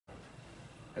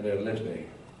and they're listening.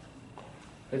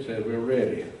 They said, we're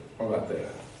ready. How about that?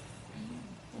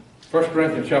 1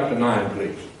 Corinthians chapter 9,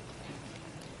 please.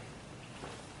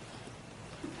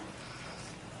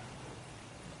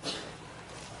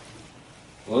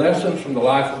 Lessons from the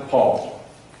life of Paul.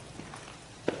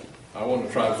 I want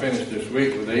to try to finish this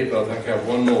week with these, but I think I have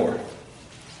one more.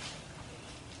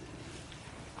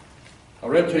 I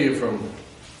read to you from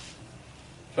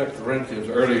 2 Corinthians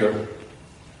earlier.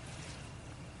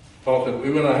 Paul said, we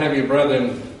will not have you,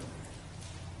 brethren,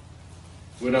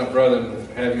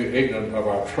 have you ignorant of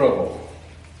our trouble,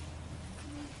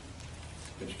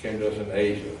 which came to us in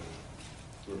Asia.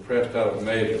 We were pressed out of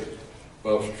measure,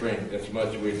 above strength, as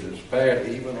much as we despaired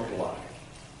even of life.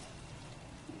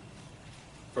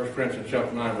 1 Corinthians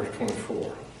chapter 9, verse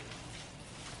 24.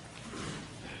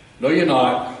 Know ye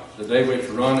not that they which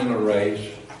run in a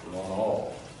race run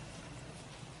all,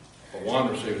 but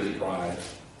one receiveth the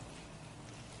prize.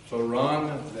 So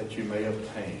run that you may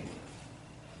obtain.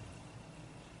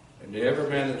 And every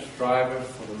man that striveth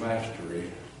for the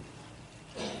mastery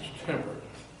is temperate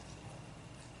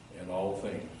in all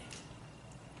things.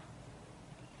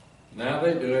 Now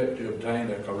they do it to obtain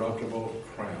a corruptible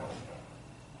crown,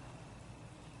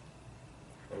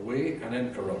 but we an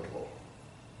incorruptible.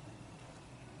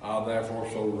 I therefore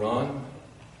so run,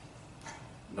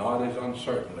 not as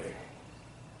uncertainly.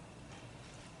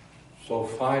 So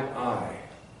fight I.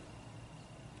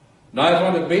 Not as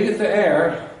one that beateth the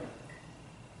air,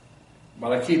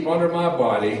 but I keep under my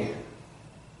body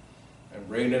and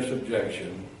bring in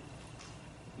subjection,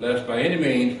 lest by any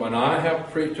means, when I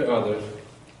have preached to others,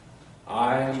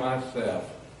 I myself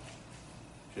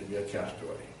should be a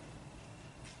castaway.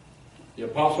 The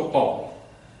Apostle Paul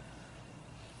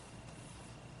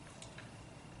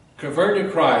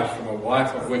converted Christ from a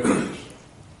life of wickedness.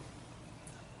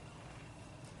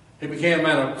 He became a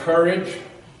man of courage,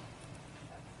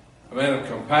 a man of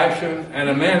compassion, and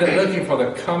a man that looking for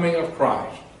the coming of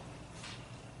Christ.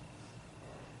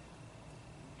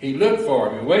 He looked for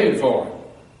him and waited for him.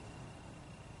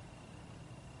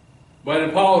 But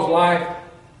in Paul's life,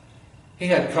 he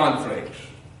had conflicts.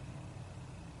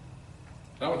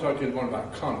 I want to talk to you this morning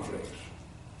about conflicts.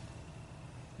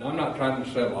 Now, I'm not trying to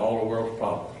settle all the world's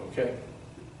problems, okay?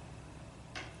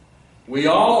 We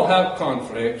all have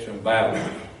conflicts and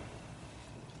battles.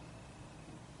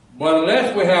 But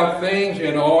unless we have things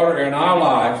in order in our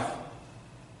life,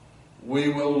 we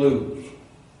will lose.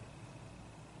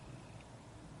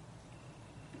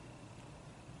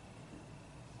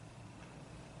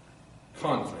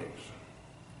 Conflicts.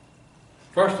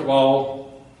 First of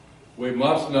all, we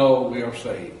must know we are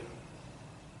saved.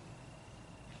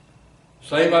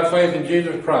 Saved by faith in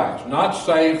Jesus Christ. Not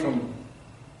saved from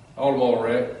automobile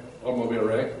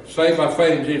wreck. Saved by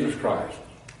faith in Jesus Christ.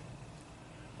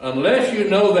 Unless you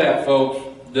know that, folks,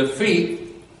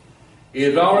 defeat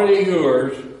is already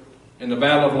yours in the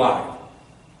battle of life.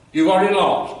 You've already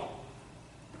lost.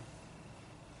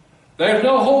 There's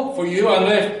no hope for you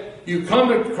unless you come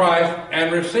to Christ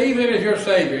and receive Him as your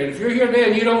Savior. And if you're here today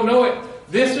and you don't know it,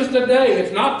 this is the day.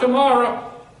 It's not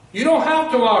tomorrow. You don't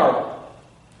have tomorrow.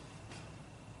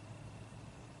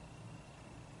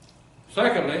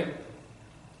 Secondly,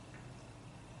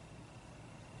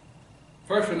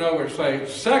 first we know we're saved.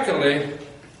 Secondly,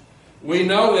 we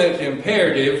know that it's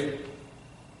imperative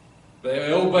that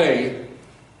we obey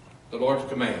the Lord's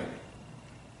command.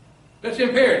 That's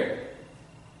imperative.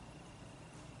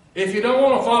 If you don't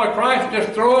want to follow Christ,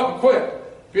 just throw up and quit.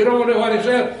 If you don't want to do what He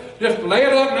says, just lay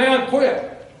it up now and quit.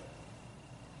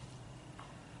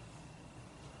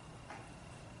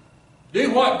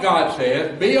 Do what God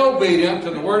says. Be obedient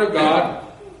to the Word of God,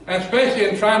 and especially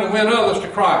in trying to win others to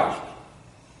Christ.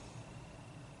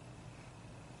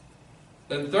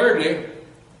 Then thirdly,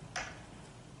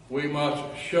 we must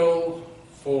show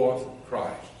forth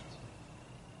Christ.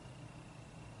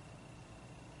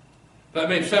 That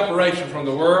means separation from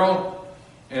the world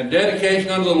and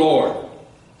dedication unto the Lord.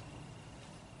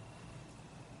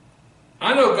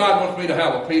 I know God wants me to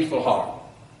have a peaceful heart.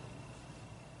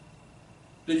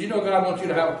 Did you know God wants you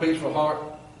to have a peaceful heart?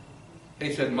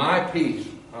 He said, my peace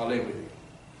I'll leave with you.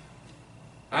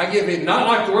 I give you, not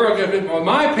like the world gives you, but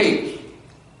my peace.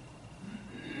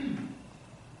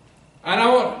 And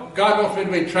God wants me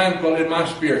to be tranquil in my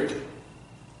spirit.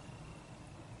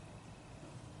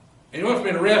 And He wants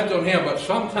me to rest on Him, but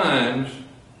sometimes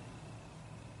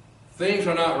things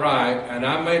are not right, and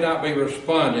I may not be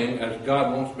responding as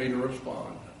God wants me to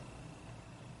respond.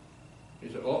 He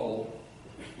said, uh-oh.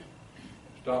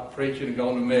 Stop preaching and go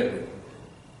on to meddling.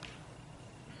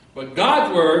 But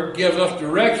God's Word gives us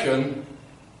direction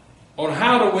on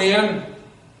how to win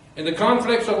in the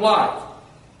conflicts of life.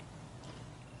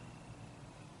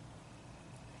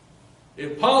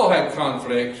 If Paul had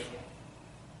conflicts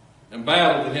and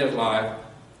battles in his life,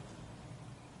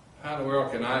 how in the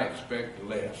world can I expect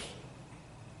less?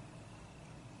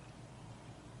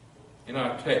 In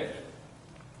our text,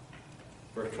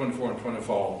 verse 24 and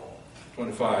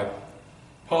 25,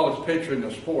 Paul is picturing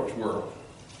the sports world.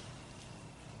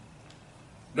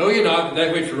 Know ye not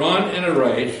that they which run in a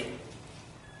race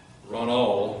run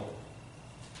all,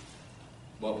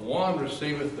 but one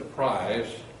receiveth the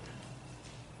prize,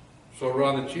 so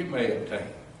run that you may obtain.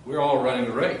 We're all running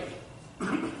a race.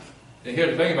 And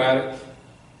here's the thing about it.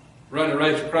 Running a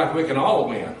race of Christ, we can all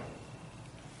win.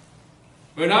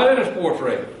 We're not in a sports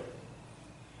race.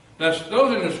 Now,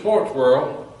 those in the sports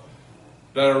world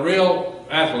that are real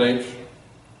athletes,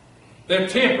 they're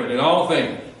tempered in all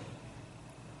things.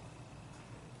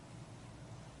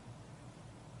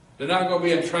 They're not going to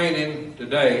be in training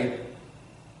today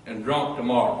and drunk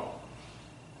tomorrow.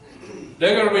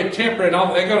 They're going to be tempered in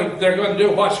all. They're going to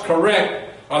do what's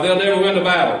correct, or they'll never win the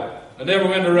battle. They'll never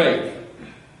win the race.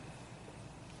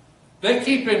 They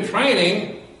keep in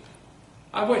training.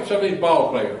 I watch some of these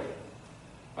ball players.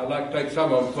 I'd like to take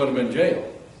some of them and put them in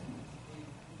jail.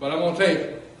 But I'm going to tell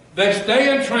you, they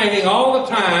stay in training all the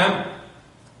time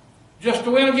just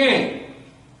to win a game.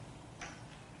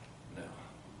 Now,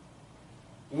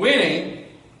 winning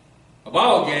a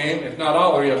ball game is not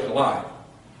all there is to life.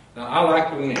 Now, I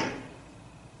like to win.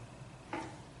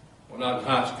 When I was in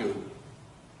high school,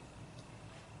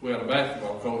 we had a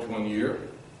basketball coach one year.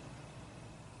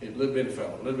 He's a little bitty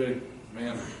fellow, a little bitty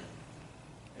man.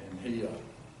 And he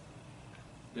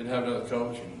didn't have another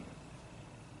coach. And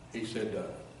he said,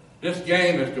 this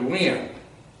game is to win.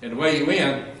 And the way you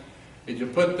win is you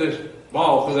put this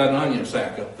ball through that onion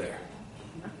sack up there.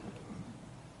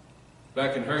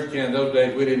 Back in Hurricane those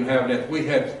days, we didn't have that. We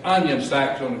had onion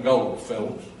sacks on the goal,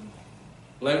 fellas.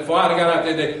 Before I got out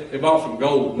there, they bought some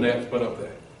gold nets put up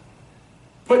there.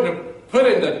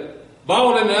 Putting the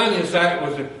ball in the onion sack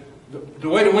was the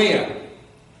way to win.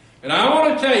 And I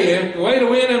want to tell you, the way to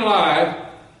win in life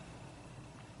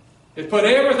is put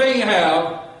everything you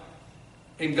have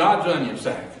in God's onion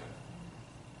sack.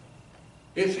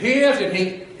 It's His, and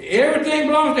everything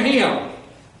belongs to Him.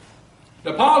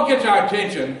 Now, Paul gets our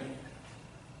attention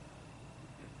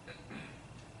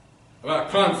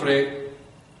about conflict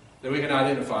that we can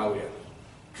identify with.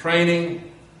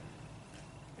 Training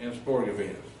and sporting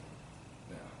events.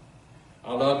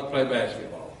 Now, I love to play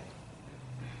basketball.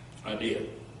 I did.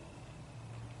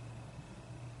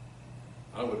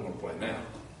 I wouldn't want to play now.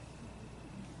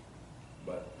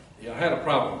 But yeah, I had a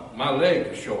problem. My legs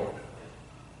are short.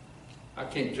 I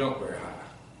can't jump very high.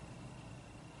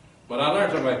 But I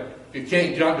learned something. If you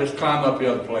can't jump, just climb up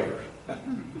the other players.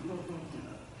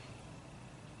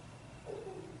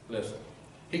 Listen,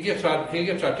 he gets our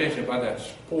attention by that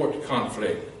sports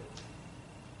conflict.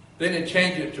 Then he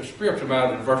changed it to spiritual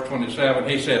matters in verse 27.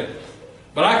 He said,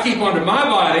 but I keep under my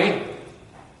body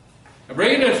and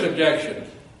bring into subjection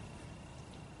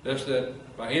this, that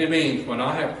by any means, when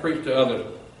I have preached to others,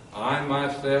 I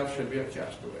myself should be a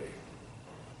castaway.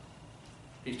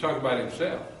 He's talking about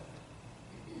himself.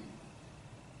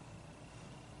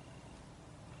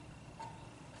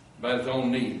 About his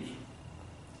own needs.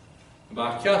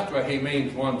 By castaway, he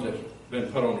means one that's been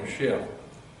put on a ship.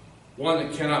 One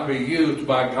that cannot be used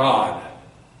by God.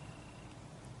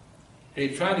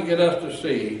 He's trying to get us to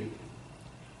see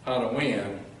how to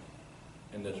win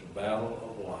in this battle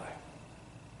of life.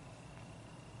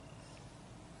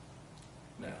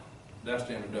 Now, that's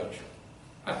the introduction.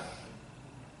 I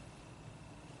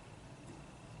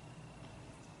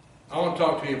want to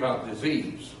talk to you about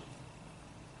disease.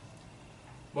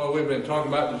 Well, we've been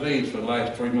talking about disease for the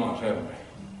last 3 months, haven't we?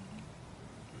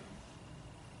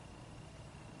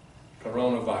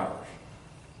 Coronavirus.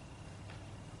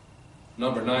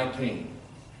 Number 19.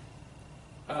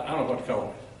 I don't know what to call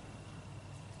it.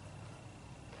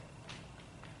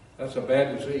 That's a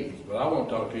bad disease, but I want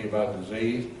to talk to you about a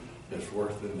disease that's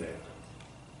worse than that.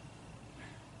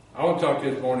 I want to talk to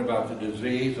you this morning about the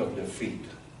disease of defeat.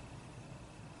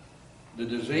 The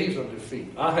disease of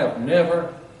defeat. I have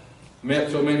never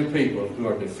met so many people who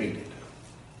are defeated.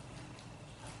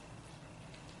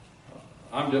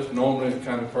 I'm just normally the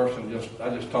kind of person, I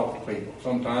just talk to people.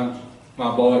 Sometimes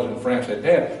my boys and friends say,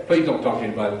 Dad, please don't talk to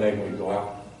anybody today when we go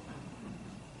out.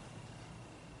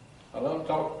 I love to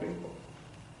talk to people.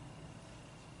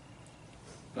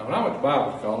 Now, when I went to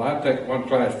Bible school, I had to take one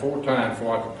class 4 times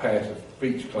before I could pass a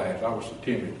speech class. I was so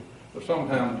timid. But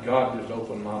sometimes God just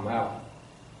opened my mouth.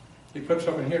 He put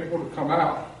something here for it to come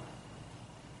out.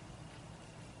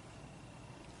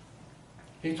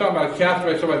 He's talking about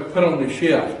castaway, somebody put on the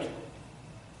shift.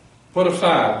 Put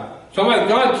aside. Somebody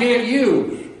God can't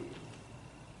use.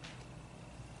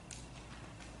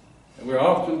 And we're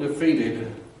often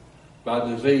defeated by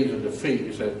disease and defeat.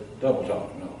 You said, double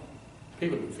talk. No.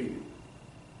 People are defeated.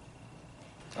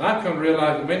 And I've come to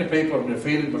realize that many people are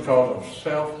defeated because of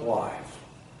self-life.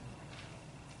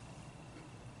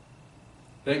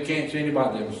 They can't see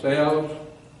anybody themselves,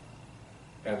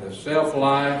 and the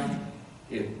self-life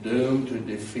is doomed to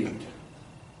defeat.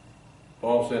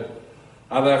 Paul said,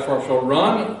 I therefore shall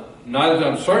run, not as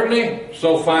uncertainly,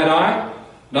 so fight I,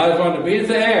 not as one to beat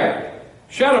the air.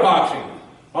 Shadowboxing.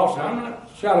 Paul said, I'm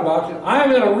not shadowboxing. I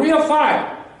am in a real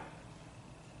fight.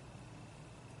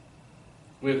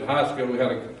 We at high school, we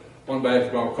had one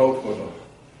basketball coach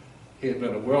he had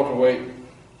been a welterweight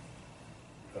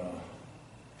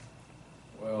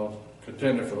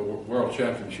contender for the world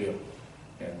championship,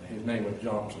 and his name was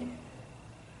Johnson.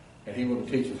 And he would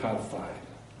teach us how to fight.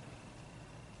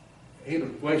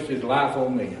 He'd waste his life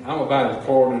on me. I'm about as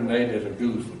coordinated as a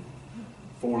goose with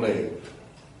 4 legs.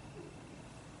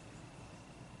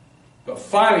 But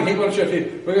fighting, we're going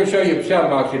to show you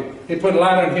shadowboxing. He put a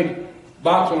ladder and he'd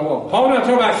box on the wall. Paul not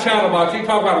talking about shadowboxing, he's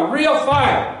talking about a real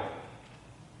fight.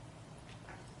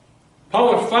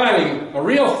 Paul was fighting a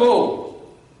real foe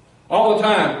all the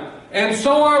time. And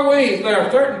so are we. There are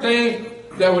certain things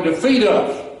that will defeat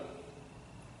us.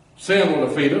 Sin will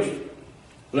defeat us.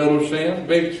 Little sin,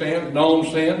 big sin, known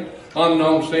sin,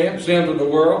 unknown sin, sins of the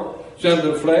world, sins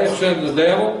of the flesh, sins of the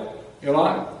devil, your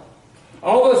life.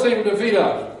 All those things will defeat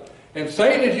us. And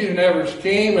Satan is using every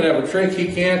scheme and every trick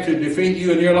he can to defeat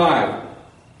you in your life.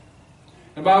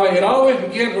 And by the way, it always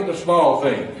begins with the small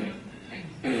things.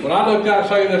 When I looked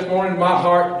outside this morning, my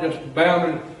heart just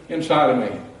bounded inside of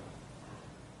me.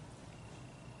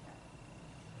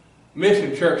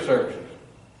 Missing church services.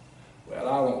 Well,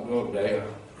 I won't go today.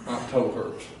 My toe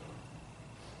hurts.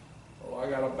 Oh, I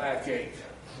got a backache.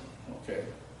 Okay.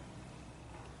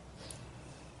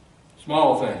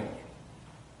 Small things.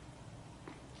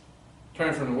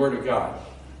 Turn from the Word of God.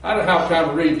 I didn't have time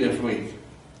to read this week.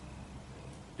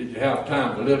 Did you have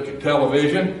time to look at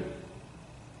television?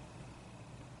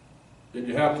 Did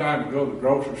you have time to go to the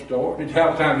grocery store? Did you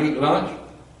have time to eat lunch?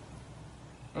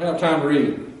 I didn't have time to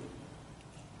read.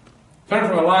 Turn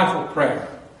from a life of prayer.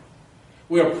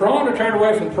 We are prone to turn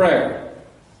away from prayer.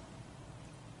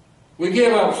 We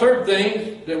give up certain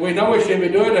things that we know we should be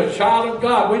doing as a child of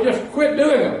God. We just quit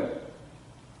doing them.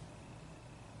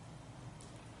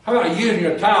 How about using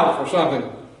your towel for something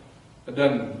that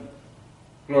doesn't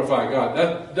glorify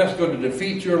God? That's going to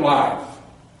defeat your life.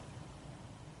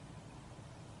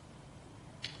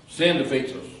 Sin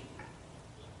defeats us.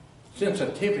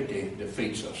 Sensitivity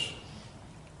defeats us.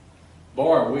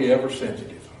 Boy, are we ever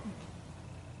sensitive.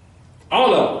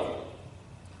 All of us.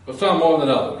 But some more than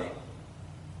others.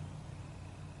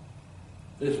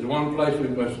 This is one place we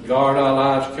must guard our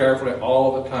lives carefully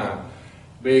all the time.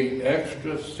 Being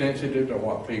extra sensitive to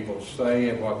what people say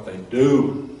and what they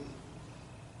do.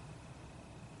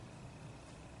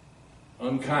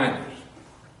 Unkindness.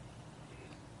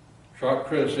 Sharp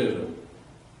criticism.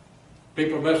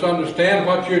 People misunderstand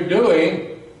what you're doing.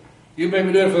 You may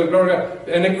be doing it for the glory of God.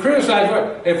 And they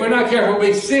criticize. If we're not careful,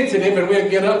 we'll be sensitive and we'll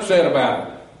get upset about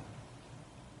it.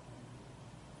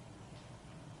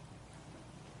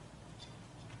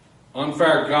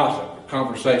 Unfair gossip,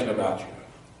 conversation about you.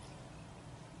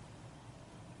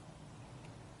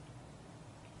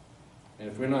 And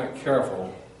if we're not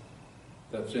careful,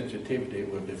 that sensitivity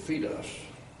will defeat us.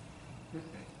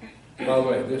 By the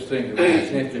way, this thing is really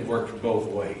sensitive, works both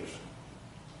ways.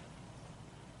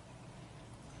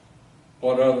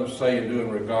 What others say and do in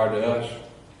regard to us,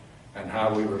 and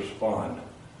how we respond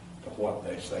to what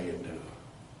they say and do.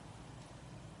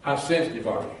 How sensitive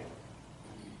are you?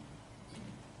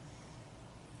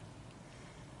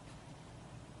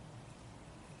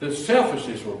 The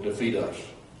selfishness will defeat us.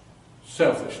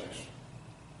 Selfishness.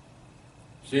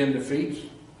 Sin defeats.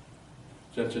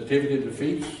 Sensitivity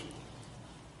defeats.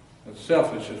 And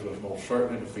selfishness will most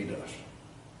certainly defeat us.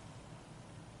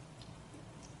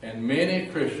 And many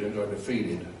Christians are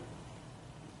defeated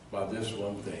by this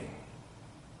one thing.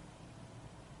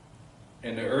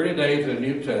 In the early days of the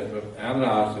New Testament,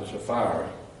 Ananias and Sapphira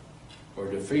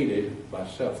were defeated by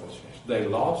selfishness. They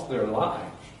lost their lives.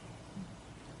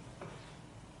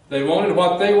 They wanted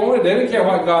what they wanted. They didn't care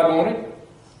what God wanted.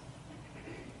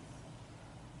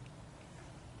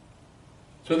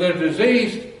 So there's a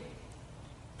disease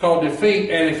called defeat,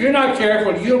 and if you're not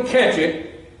careful, you'll catch it.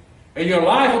 And your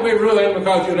life will be ruined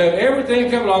because you'll have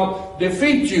everything come along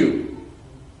defeat you.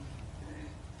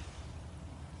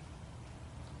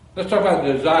 Let's talk about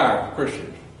the desire of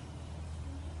Christians.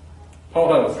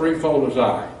 Paul had a threefold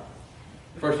desire.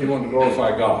 First, he wanted to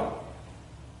glorify God.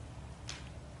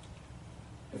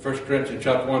 In 1 Corinthians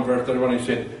chapter 1, verse 31, he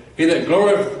said, "He that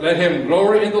glorieth, let him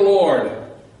glory in the Lord."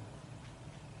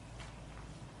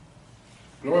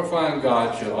 Glorifying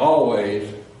God should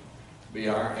always be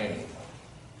our aim.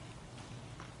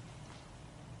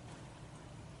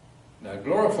 Now,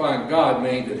 glorifying God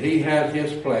means that He has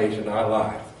His place in our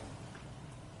life.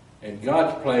 And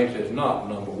God's place is not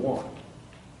number one.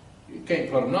 You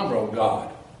can't put a number on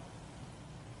God.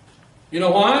 You know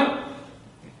why?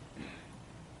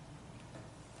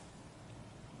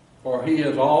 For He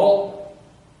is all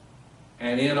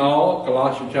and in all,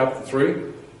 Colossians chapter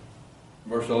 3,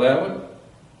 verse 11.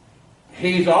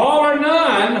 He's all or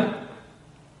none.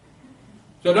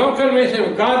 So don't come to me and say,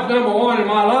 well, God's number one in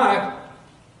my life.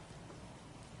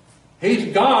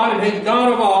 He's God, and He's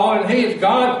God of all, and He is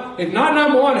God. He's not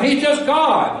number one, He's just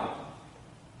God.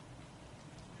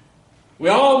 We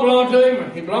all belong to Him,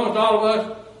 and He belongs to all of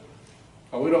us,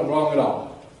 or we don't belong at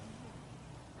all.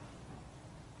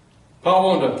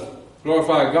 Paul wanted to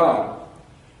glorify God.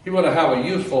 He wanted to have a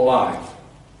useful life.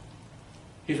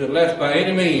 He said, lest by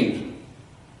any means,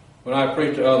 when I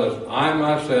preach to others, I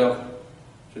myself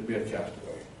should be a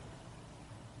castaway.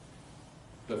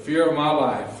 The fear of my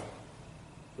life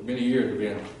for many years have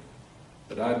been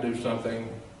that I'd do something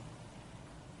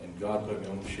and God put me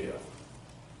on the shelf.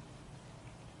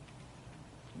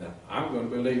 Now, I'm going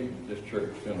to be leaving this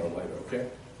church sooner or later, okay?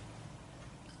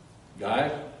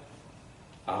 Guys,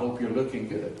 I hope you're looking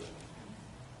good.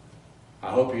 I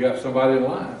hope you got somebody in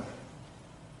line.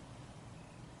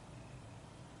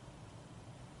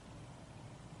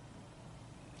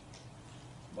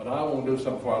 But I want to do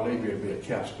something before I leave here and be a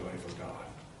castaway for God.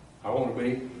 I want to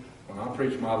be, when I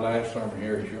preach my last sermon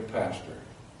here as your pastor,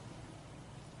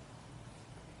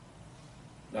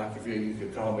 Dr. Few, you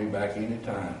could call me back any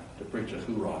time to preach a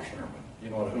hoorah sermon. You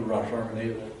know what a hoorah sermon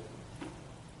is?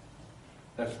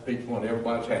 That's the people when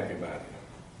everybody's happy about it.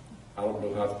 I don't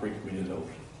know how to preach many of those.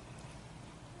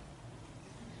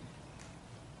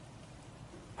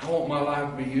 I want my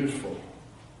life to be useful.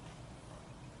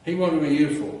 He wanted to be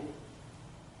useful.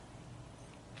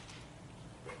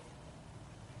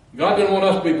 God didn't want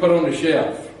us to be put on the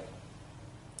shelf.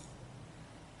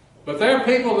 But there are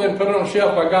people that have been put on the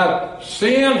shelf by God.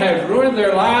 Sin has ruined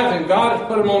their lives and God has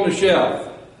put them on the shelf.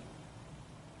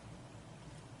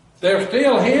 They're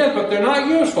still His, but they're not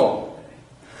useful.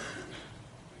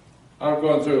 I was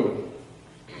going through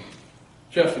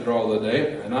Chester drawer the other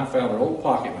day and I found an old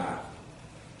pocket knife.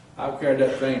 I've carried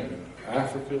that thing to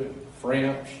Africa and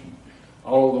France and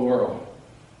all over the world.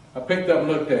 I picked up and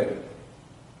looked at it.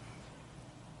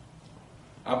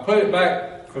 I put it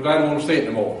back because I didn't want to see it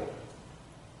anymore.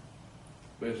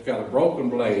 But it's got a broken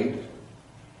blade,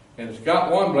 and it's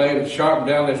got one blade that's sharpened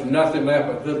down. There's nothing left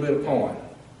but a little bit of point.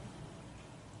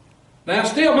 Now,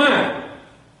 it's still mine,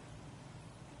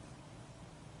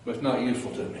 but it's not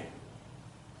useful to me.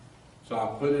 So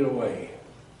I put it away.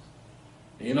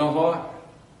 And you know what?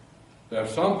 There are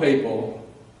some people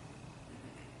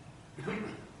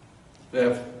that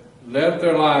have let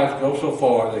their lives go so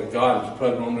far that God has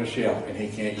put them on the shelf and He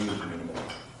can't use them anymore.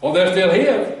 Well, they're still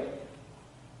His,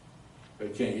 but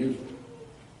He can't use them.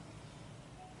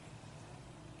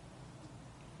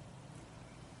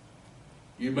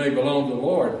 You may belong to the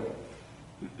Lord,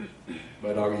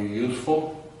 but are you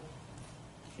useful?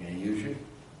 Can He use you?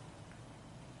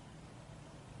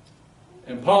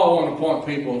 And Paul wanted to point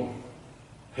people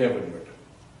heavenward.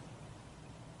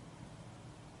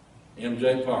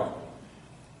 M.J. Parker.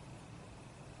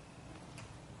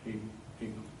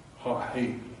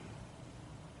 He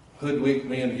hoodwinked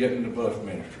me into getting the bus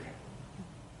ministry.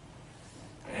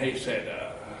 And he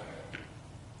said,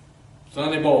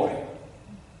 Sonny boy,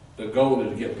 the goal is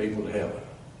to get people to heaven.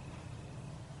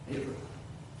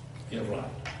 He's right.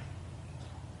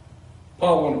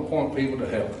 Paul wanted to point people to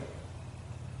heaven.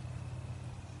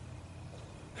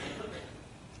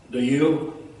 Do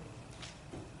you?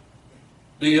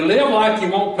 Do you live like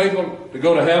you want people to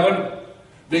go to heaven?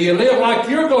 Do you live like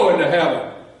you're going to heaven?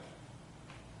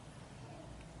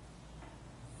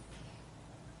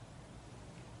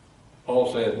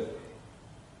 Paul said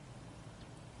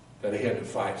that he had to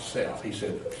fight self. He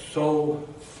said, so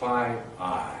fight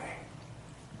I.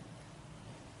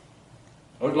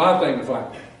 There's a lot of things to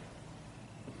fight.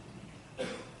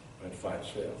 I had to fight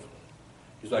self.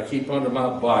 He's like, keep under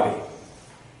my body.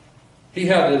 He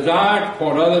had a desire to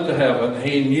point others to heaven.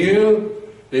 He knew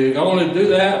that he could only do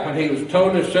that when he was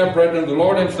totally separated from the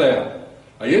Lord Himself.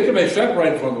 Now, you can be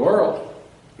separated from the world,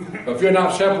 but if you're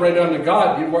not separated unto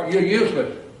God, you're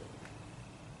useless.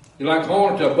 You're like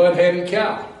horn to a bud-headed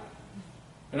cow.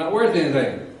 You're not worth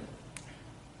anything.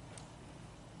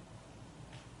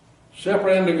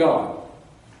 separate unto God.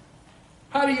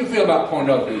 How do you feel about pointing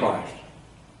others to Christ?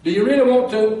 Do you really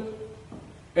want to?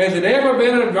 Has it ever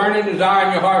been a burning desire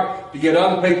in your heart to get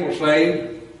other people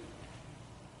saved?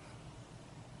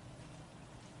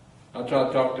 I tried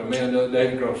to talk to a man the other day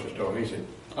in the grocery store. He said,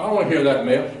 I don't want to hear that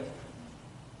mess.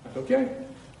 I said, okay.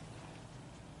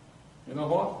 You know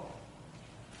what?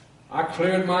 I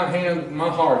cleared my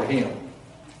heart to him.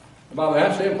 And by the way,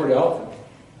 I say it pretty often.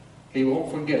 He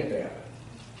won't forget that.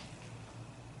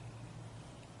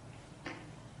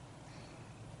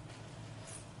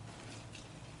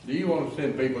 Do you want to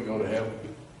send people to go to heaven?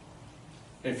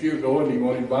 If you're going, do you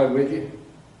want anybody with you?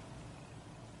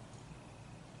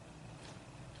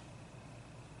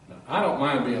 Now, I don't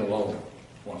mind being alone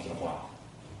once in a while.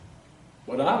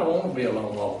 But I don't want to be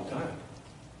alone all the time.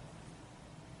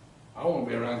 I want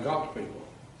to be around God's people.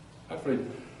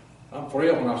 I'm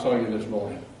thrilled when I saw you this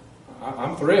morning.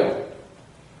 I'm thrilled.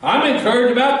 I'm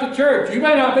encouraged about the church. You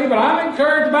may not be, but I'm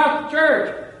encouraged about the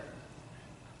church.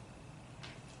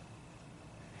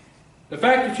 The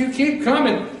fact that you keep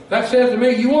coming, that says to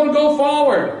me, you want to go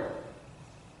forward.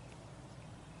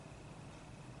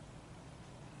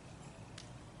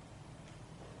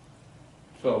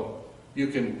 So, you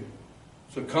can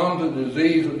succumb to the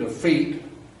disease of defeat,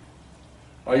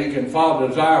 or you can follow the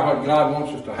desire what God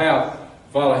wants us to have,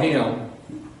 follow Him.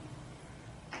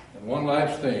 And one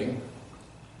last thing,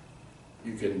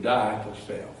 you can die to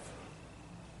self.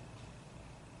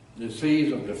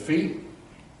 Disease of defeat,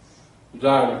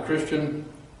 desire of the Christian,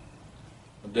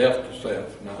 death to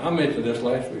self. Now, I mentioned this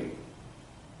last week.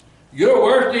 Your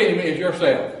worst enemy is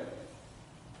yourself.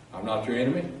 I'm not your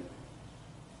enemy.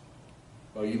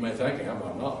 Well, you may think I'm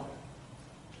not.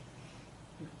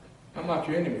 I'm not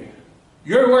your enemy.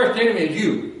 Your worst enemy is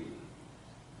you.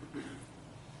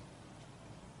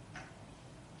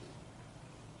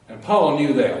 And Paul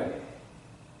knew that.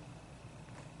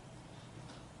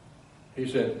 He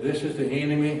said, this is the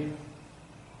enemy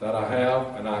that I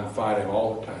have, and I'm fighting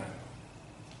all the time.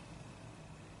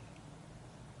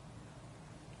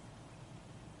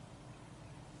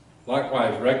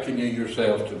 Likewise, reckon ye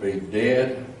yourselves to be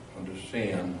dead unto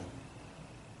sin,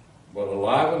 but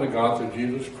alive unto God through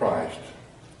Jesus Christ,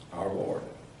 our Lord.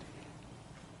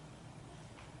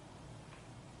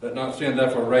 Let not sin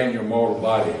therefore reign in your mortal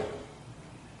body,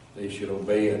 that ye should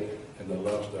obey it in the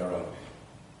lust thereof.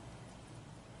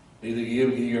 Neither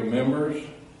yield ye your members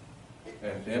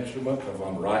as instruments of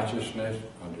unrighteousness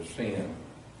unto sin,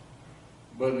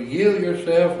 but yield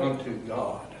yourself unto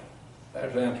God.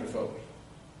 That's the answer, folks.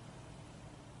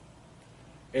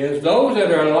 As those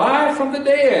that are alive from the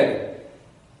dead,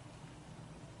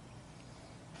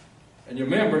 and your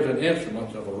members as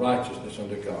instruments of a righteousness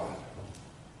unto God.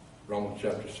 Romans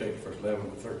chapter 6, verse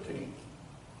 11 to 13.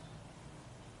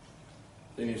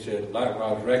 Then he said,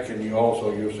 likewise reckon you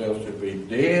also yourselves to be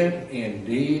dead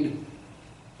indeed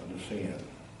unto sin.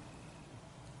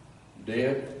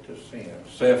 Dead to sin.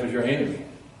 Self is your enemy.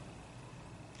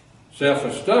 Self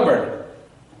is stubborn.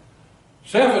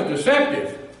 Self is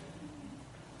deceptive.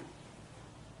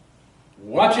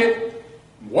 Watch it.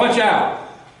 Watch out.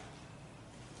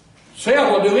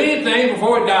 Self will do anything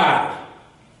before it dies.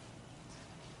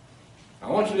 I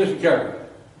want you to listen carefully.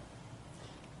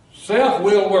 Self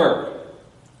will work.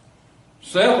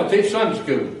 Self will teach Sunday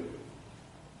school.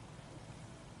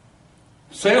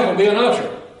 Self will be an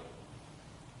usher.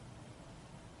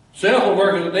 Self will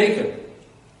work as a deacon.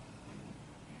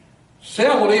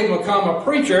 Self will even become a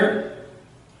preacher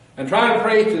and try to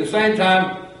preach at the same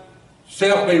time.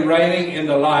 Self be reigning in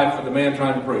the life of the man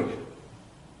trying to preach.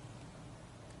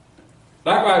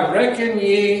 Likewise, reckon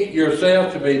ye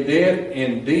yourselves to be dead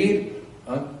indeed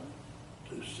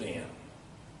unto sin.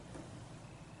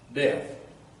 Death.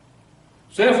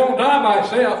 Self won't die by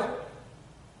itself.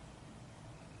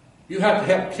 You have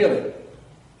to help kill it.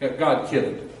 Help God kill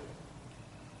it.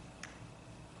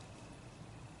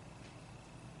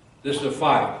 This is a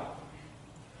fight.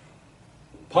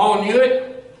 Paul knew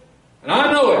it, and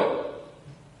I know it.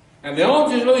 And the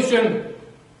only solution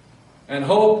and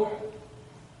hope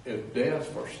is death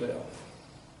for self.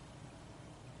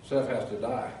 Self has to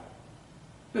die.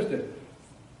 Listen,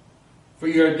 for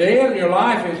your dead and your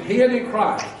life is hid in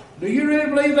Christ. Do you really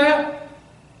believe that?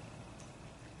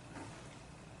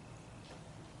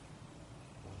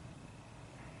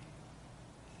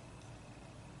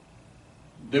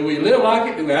 Do we live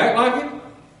like it? Do we act like it?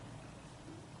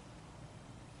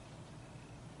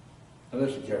 Now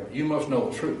listen carefully. You must know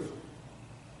the truth.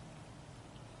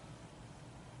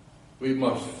 We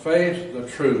must face the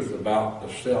truth about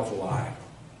the self-life.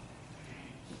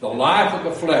 The life of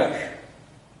the flesh.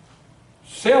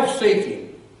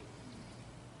 Self-seeking.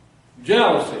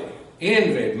 Jealousy.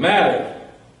 envy, malice,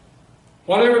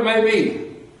 whatever it may be.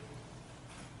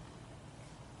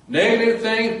 Negative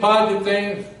things, positive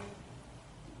things,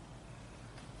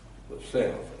 but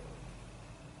self.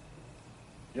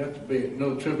 You have to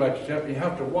know the truth about yourself. You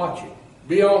have to watch it.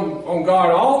 Be on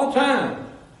guard all the time.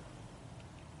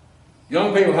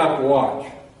 Young people have to watch.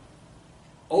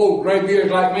 Old gray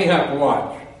beards like me have to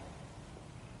watch.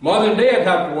 Mother and dad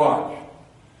have to watch.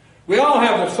 We all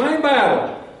have the same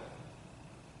battle.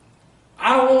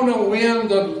 I want to win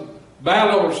the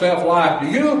battle over self-life. Do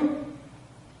you?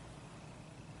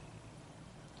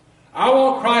 I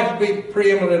want Christ to be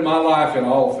preeminent in my life in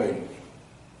all things.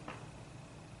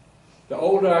 The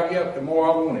older I get, the more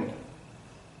I want it.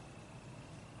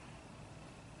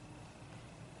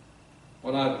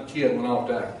 When I was a kid, went off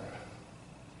to Africa.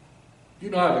 You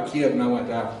know, I was a kid when I went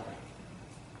to Africa.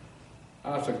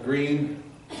 I was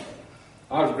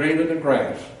greener than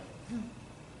grass.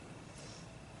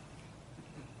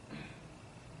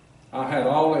 I had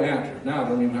all the answers. Now I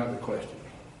don't even have the questions.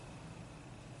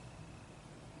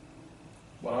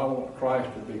 But I want Christ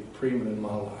to be preeminent in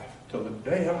my life till the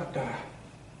day I die.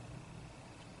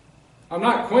 I'm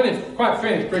not quite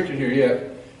finished preaching here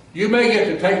yet. You may get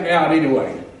to take me out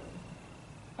anyway.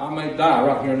 I may die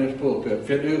right here in this pulpit. If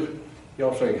you do,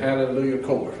 y'all say hallelujah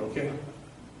chorus, okay?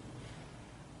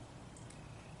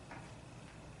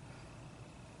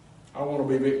 I want to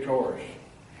be victorious.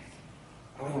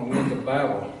 I want to win the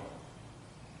battle.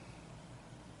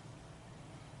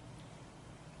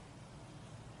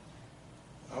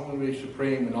 I want to be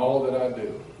supreme in all that I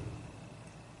do.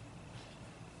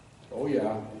 Oh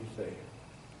yeah, you say,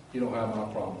 you don't have my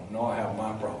problem. No, I have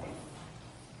my problem.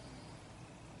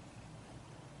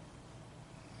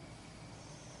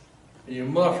 You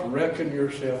must reckon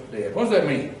yourself dead. What does that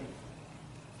mean?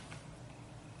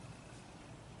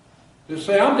 Just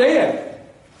say, I'm dead.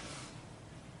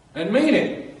 And mean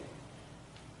it.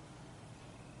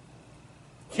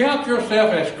 Count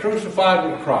yourself as crucified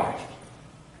with Christ.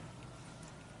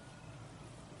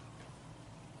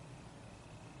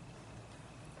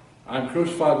 I'm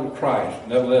crucified with Christ.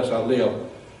 Nevertheless I live.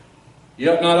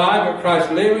 Yet not I, but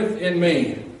Christ liveth in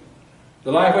me.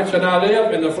 The life which I now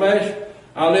live in the flesh,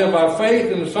 I live by faith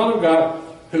in the Son of God,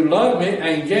 who loved me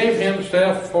and gave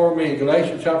himself for me.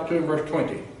 Galatians chapter 2, verse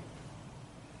 20.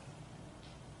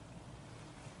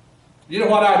 You know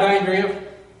what our danger is?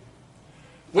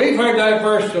 We've heard that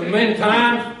verse so many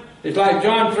times. It's like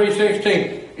John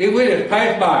 3:16. If we just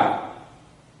pass by.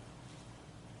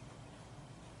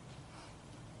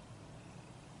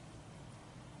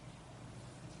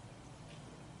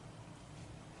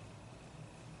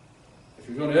 If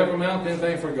you're going to ever amount to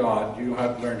anything for God, you're going to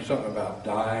have to learn something about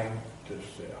dying to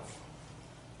self.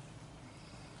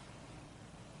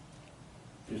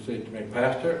 You say to me,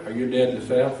 Pastor, are you dead to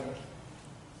self?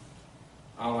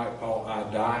 I like Paul, I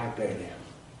die daily.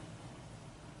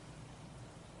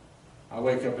 I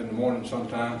wake up in the morning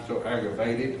sometimes so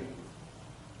aggravated.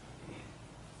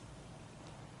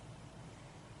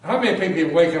 How many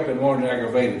people wake up in the morning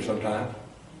aggravated sometimes?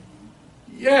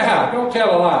 Yeah, don't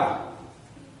tell a lie.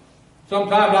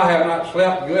 Sometimes I have not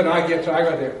slept good and I get so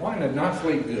aggravated. Why did I not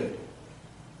sleep good?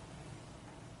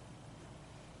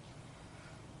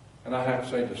 And I have to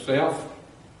say to self,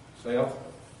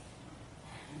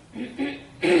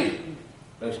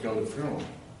 let's go to the funeral.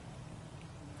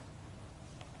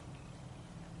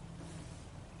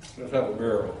 Let's have a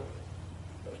burial.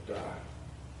 Let's die.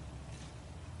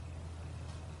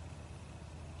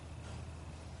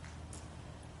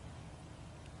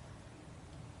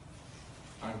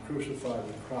 I'm crucified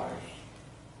with Christ.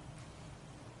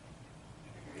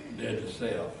 Dead to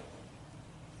self.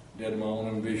 Dead to my own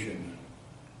ambition.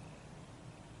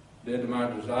 Dead to my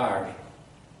desires.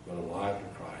 But alive to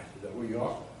Christ. Is that where you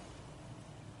are?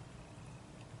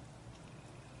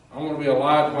 I want to be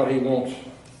alive to what he wants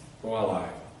for my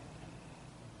life.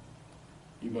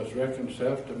 You must reckon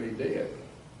yourself to be dead.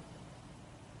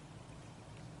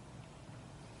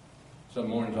 Some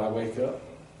mornings I wake up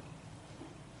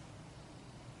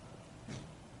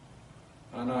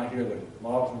and I hear the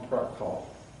Muslim prayer call.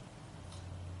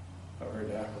 I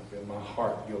heard Africa and my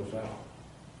heart goes out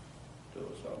to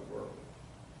this other world.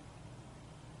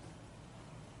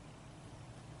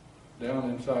 Down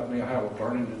inside me I have a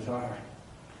burning desire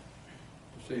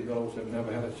to see those that have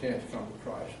never had a chance to come to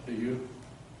Christ. Do you?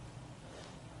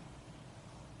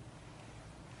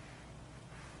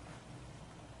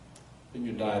 Then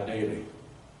you die daily.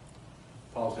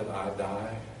 Paul said, I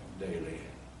die daily.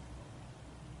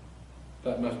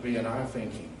 That must be in our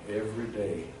thinking every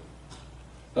day.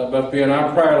 That must be in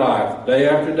our prayer life, day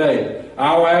after day,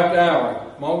 hour after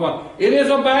hour, moment. It is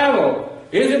a battle.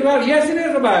 Is it a battle? Yes, it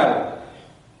is a battle.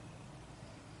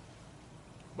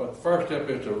 But the first step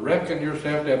is to reckon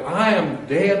yourself dead. I am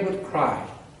dead with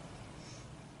Christ.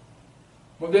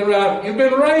 Well, then you've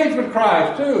been raised with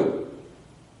Christ too.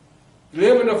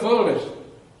 Live in the fullness.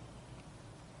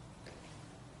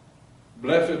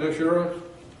 Blessed assurance.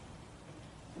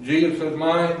 Jesus is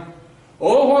mine.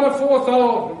 Oh, what a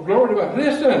forethought. Glory to God.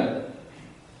 Listen.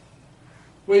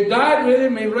 We died with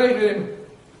him, he raised him,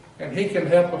 and he can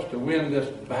help us to win this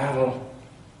battle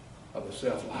of the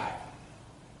self-life.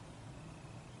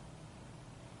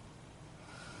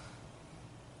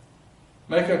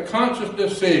 Make a conscious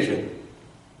decision.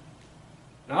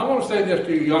 Now I want to say this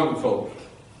to you young folks.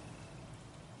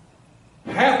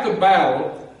 Half the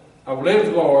battle of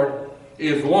living the Lord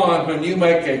is won when you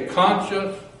make a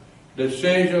conscious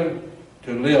decision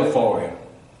to live for him.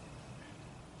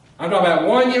 I'm talking about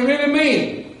one you really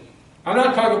mean. I'm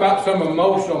not talking about some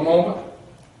emotional moment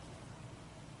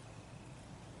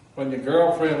when your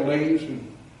girlfriend leaves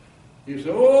and you say,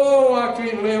 oh, I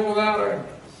can't live without her.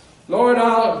 Lord,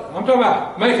 I'm talking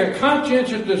about make a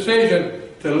conscientious decision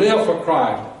to live for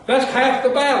Christ. That's half the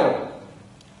battle.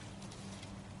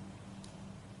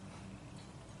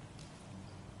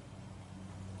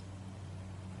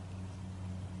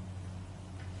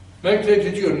 Make sure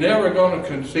that you're never going to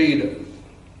concede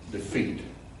defeat.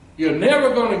 You're never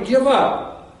going to give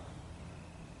up.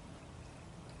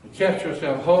 You catch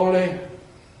yourself wholly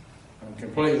and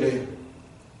completely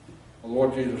the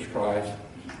Lord Jesus Christ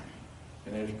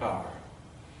and his power.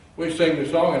 We sing the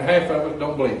song and half of us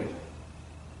don't believe it.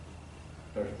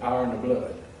 There's power in the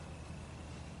blood.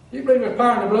 You believe there's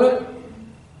power in the blood?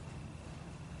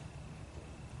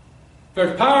 If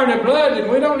there's power in the blood,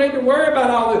 then we don't need to worry about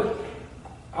all this.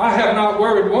 I have not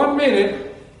worried 1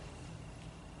 minute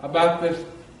about this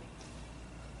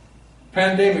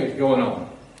pandemic going on.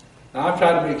 Now, I've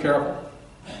tried to be careful.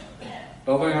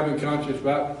 The only thing I've been conscious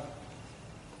about,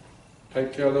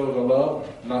 take care of those I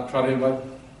love, not try to invite.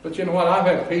 But you know what? I've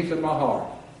had peace in my heart.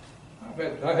 I've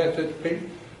had such peace.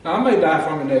 Now, I may die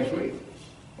from it next week,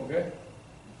 okay?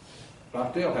 But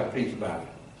I still have peace about it.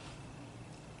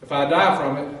 If I die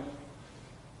from it,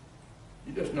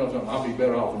 you just know something. I'll be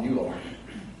better off than you are.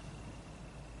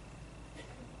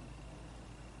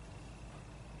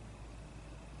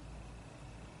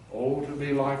 Oh, to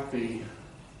be like the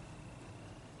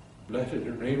blessed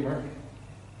Redeemer.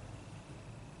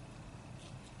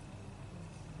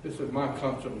 This is my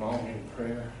constant longing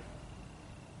prayer.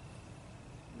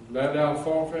 Let down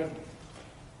forfeit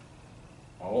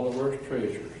all the worst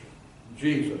treasures.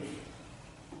 Jesus,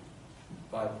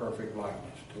 thy perfect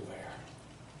likeness to wear.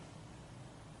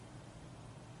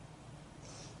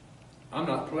 I'm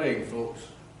not playing, folks.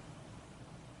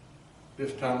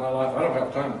 This time of my life, I don't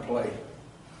have time to play.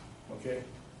 Okay?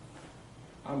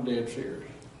 I'm dead serious.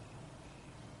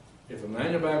 If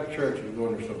Emmanuel Baptist Church is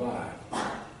going to survive,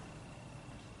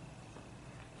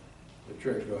 the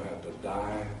church is going to have to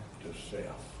die to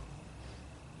self.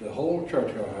 The whole church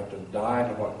is going to have to die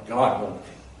to what God wants.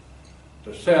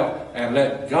 To self, and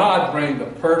let God bring the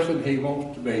person he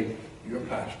wants to be your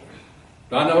pastor.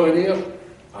 Do I know who it is?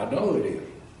 I know who it is.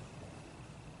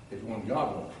 It's one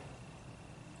God wants.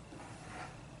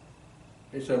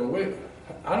 He said, well, wait,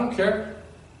 I don't care.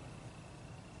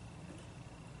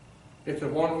 It's a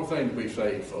wonderful thing to be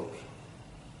saved, folks.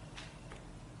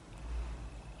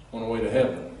 On the way to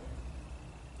heaven.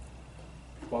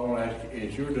 What I want to ask you,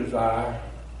 is your desire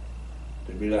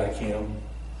to be like him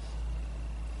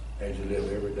as you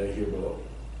live every day here below?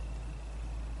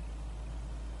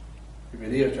 If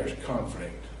it is, there's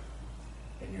conflict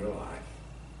in your life.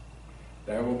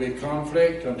 There will be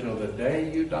conflict until the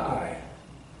day you die.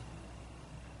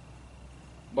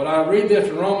 But I read this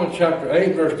in Romans chapter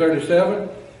 8, verse 37,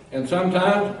 and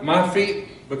sometimes my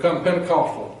feet become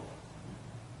Pentecostal.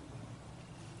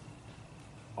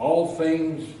 All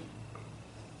things,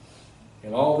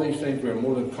 in all these things, we are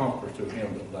more than conquerors through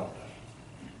him that loved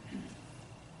us.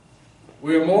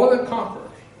 We are more than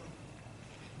conquerors.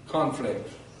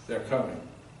 Conflicts, they're coming.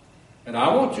 And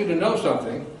I want you to know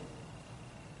something.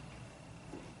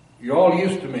 You're all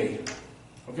used to me,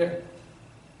 okay?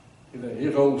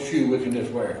 His old shoe we can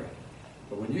just wear.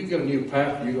 But when you get a new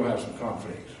pastor, you're going to have some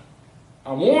conflicts.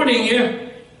 I'm warning you.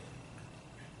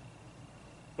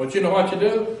 But you know what you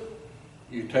do?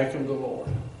 You take them to the Lord.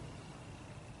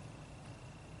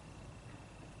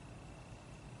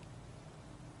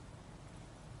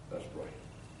 Let's pray.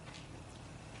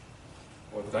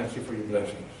 Lord, thank you for your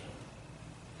blessings.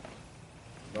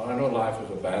 Now, I know life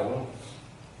is a battle,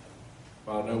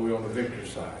 but I know we're on the victory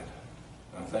side.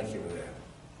 I thank you for that.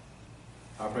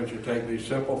 I pray that you take these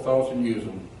simple thoughts and use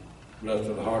them Blessed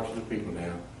are the hearts of the people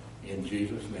now. In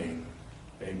Jesus' name,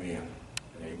 amen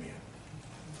and amen.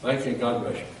 Thank you, and God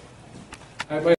bless you.